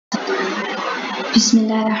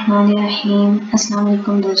बिस्मिल्लाहिर्रहमानिर्रहीम। अस्सलाम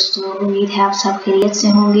वालेकुम दोस्तों, उम्मीद है आप सब खैरियत से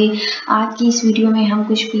होंगे। आज की इस वीडियो में हम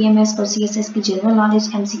कुछ PMS और CSS की जनरल नॉलेज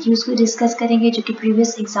MCQs को डिस्कस करेंगे जो कि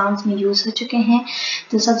प्रीवियस एग्जाम्स में यूज़ हो चुके हैं।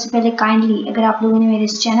 तो सबसे पहले काइंडली अगर आप लोगों ने मेरे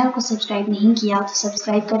इस चैनल को सब्सक्राइब नहीं किया तो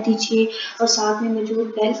सब्सक्राइब कर दीजिए और साथ में मौजूद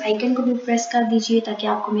बेल आइकन को भी प्रेस कर दीजिए ताकि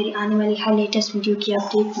आपको मेरी आने वाली हर लेटेस्ट वीडियो की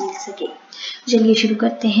अपडेट मिल सके। चलिए शुरू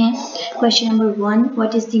करते हैं। Question number 1,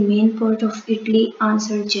 what is the main port of Italy?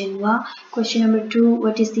 Answer जेनवा। Question number 2,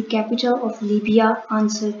 what is the capital of Libya?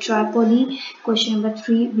 Answer ट्राइपोली। Question number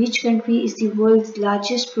 3, which country is the world's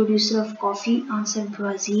largest producer of coffee? Answer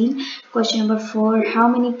Brazil. Question number 4, how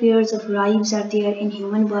many pairs of ribs are there in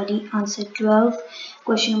human body? Answer 12.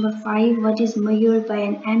 Question number 5, what is measured by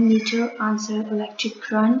an ammeter? Answer electric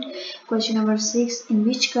current. Question number 6, in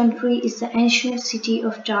which country is the ancient city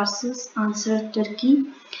of Tarsus? Answer Turkey.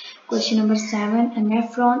 Question number 7, a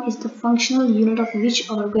nephron is the functional unit of which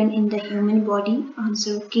organ in the human body?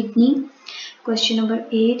 Answer kidney. Question number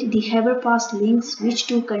 8, the Khyber Pass links which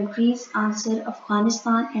two countries? Answer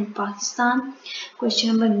Afghanistan and Pakistan.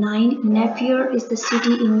 Question number 9, Napier is the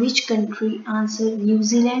city in which country? Answer New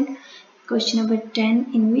Zealand. Question number 10,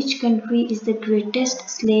 in which country is the greatest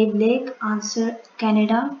slave lake? Answer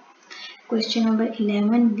Canada. Question number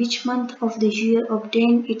 11, which month of the year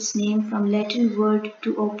obtained its name from Latin word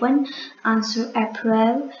to open? Answer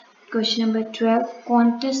April. Question number 12,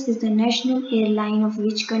 Qantas is the national airline of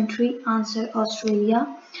which country? Answer Australia.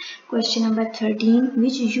 Question number 13,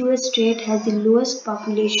 which US state has the lowest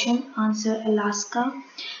population? Answer Alaska.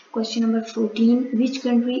 Question number 14, which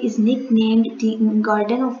country is nicknamed the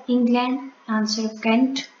Garden of England? Answer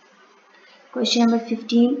Kent. Question number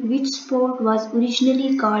 15, which sport was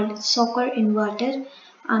originally called soccer in water?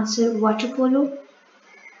 Answer water polo.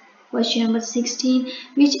 Question number 16,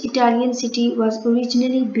 which Italian city was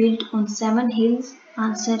originally built on 7 hills?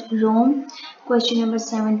 Answer Rome. Question number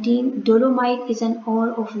 17, dolomite is an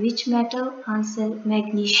ore of which metal? Answer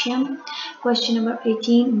magnesium. Question number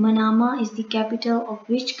 18, Manama is the capital of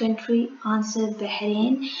which country? Answer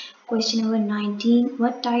Bahrain. Question number 19,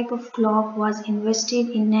 what type of clock was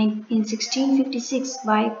invented in 1656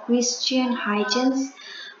 by Christian Huygens?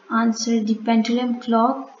 Answer the pendulum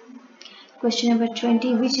clock. Question number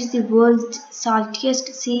 20, which is the world's saltiest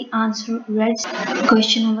sea? Answer Red Sea.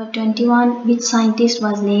 Question number 21, which scientist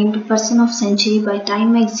was named Person of Century by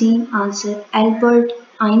Time magazine? Answer Albert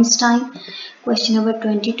Einstein. Question number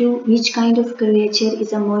 22, which kind of creature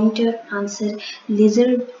is a monitor? Answer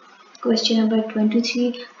lizard. Question number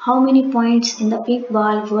 23, how many points in the pink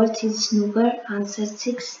ball worth is snooker? Answer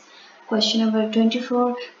 6. Question number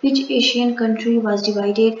 24, which Asian country was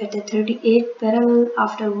divided at the 38th parallel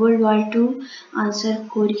after World War II? Answer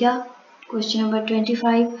Korea. Question number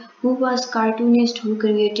 25, who was cartoonist who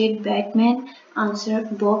created Batman? Answer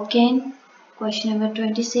Bob Kane. Question number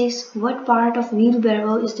 26, what part of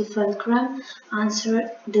wheelbarrow is the fulcrum? Answer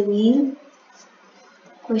the wheel.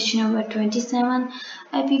 Question number 27,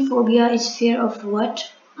 epiphobia is fear of what?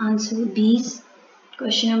 Answer bees.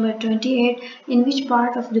 Question number 28, in which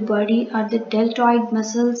part of the body are the deltoid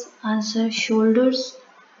muscles? Answer shoulders.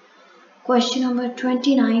 Question number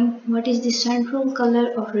 29, what is the central color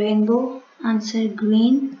of rainbow? Answer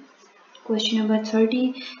green. Question number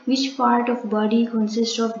 30, which part of body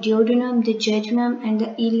consists of duodenum, the jejunum and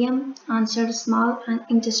the ileum? Answer small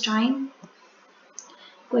intestine.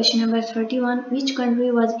 Question number 31, which country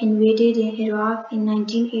was invaded in Iraq in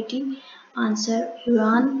 1980? Answer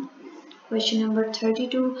Iran. Question number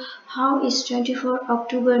 32, how is 24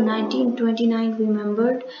 October 1929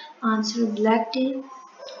 remembered? Answer Black Day.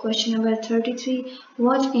 Question number 33,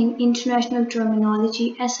 what in international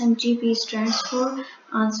terminology SMTP stands for?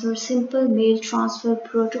 Answer Simple Mail Transfer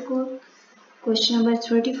Protocol. Question number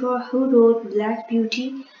 34, who wrote Black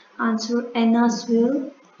Beauty? Answer Anna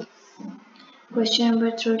Sewell. Question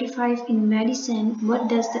number 35, in medicine, what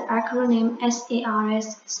does the acronym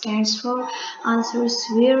SARS stands for? Answer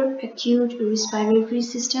Severe Acute Respiratory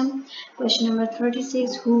System. Question number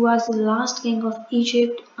 36, who was the last king of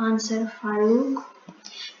Egypt? Answer Farouk.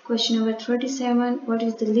 Question number 37, what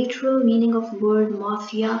is the literal meaning of word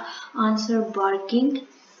mafia? Answer barking.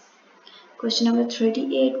 Question number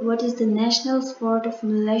 38, what is the national sport of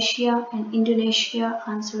Malaysia and Indonesia?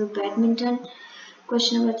 Answer badminton.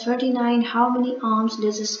 Question number 39, how many arms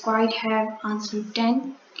does a squid have? Answer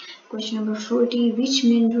 10. Question number 40, which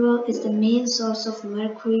mineral is the main source of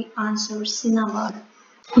mercury? Answer cinnabar.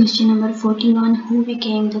 Question number 41, who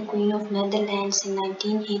became the Queen of Netherlands in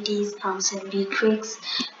 1980s? Answer Beatrix.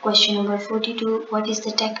 Question number 42, what is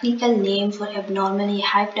the technical name for abnormally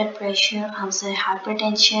high blood pressure? Answer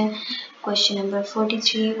hypertension. Question number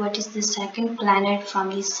 43. What is the second planet from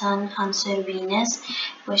the Sun? Answer Venus.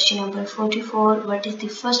 Question number 44. What is the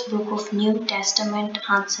first book of New Testament?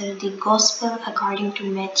 Answer the Gospel according to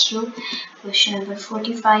Matthew. Question number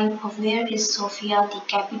 45. Of where is Sofia the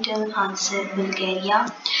capital? Answer Bulgaria.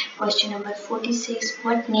 Question number 46.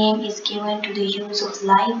 What name is given to the use of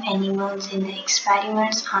live animals in the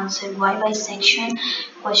experiments? Answer vivisection.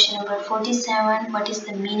 Question number 47. What is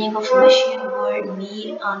the meaning of Russian word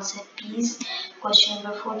mir? Answer peace. Question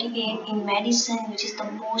number 48. In medicine, which is the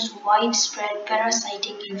most widespread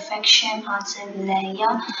parasitic infection? Answer malaria.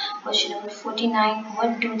 Question number 49.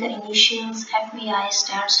 What do the initials FBI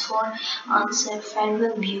stands for? Answer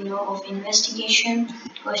Federal Bureau of Investigation.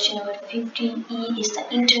 Question number 50. E is the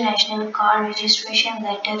international car registration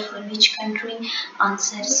letter for which country?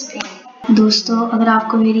 Answer Spain. दोस्तों, अगर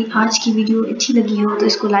आपको मेरी आज की video अच्छी लगी हो तो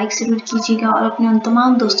इसको लाइक ज़रूर कीजिएगा और अपने उन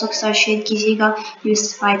तमाम दोस्तों के साथ शेयर कीजिएगा जो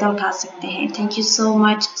इससे फ़ायदा उठा सकते हैं। Thank you so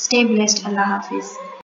much. Stay blessed. अल्लाह हाफिज़।